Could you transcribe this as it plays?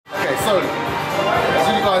So, as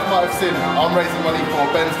you guys might have seen, I'm raising money for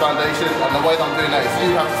Ben's foundation, and the way that I'm doing that is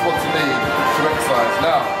you have to sponsor me to exercise.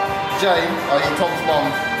 Now, Jane, i.e. Tom's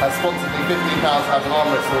mum, has sponsored me £15 to have an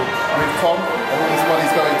arm wrestle with Tom, and all this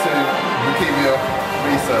money's going to leukemia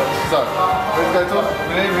research. So, let's go, Tom?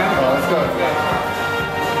 Alright, let's go.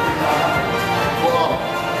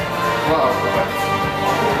 Wow.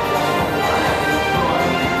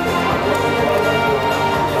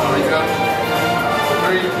 There we go.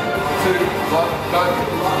 3, 2, 1, go.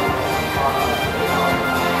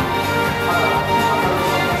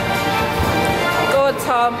 Go on,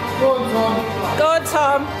 Tom. Go on, Tom. Go on,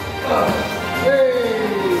 Tom. Hey.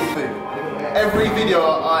 Every video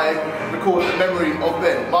I record the memory of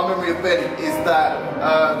Ben. My memory of Ben is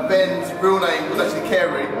that Ben's real name was actually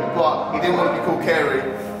Carey, but he didn't want to be called Carey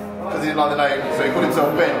because he didn't like the name, so he called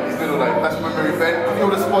himself Ben, his middle name. That's my memory of Ben. If you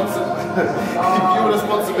want to sponsor,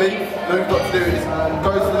 me, all you've got to do is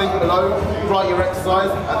go to the link below, write your exercise,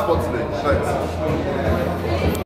 and sponsor me. Thanks.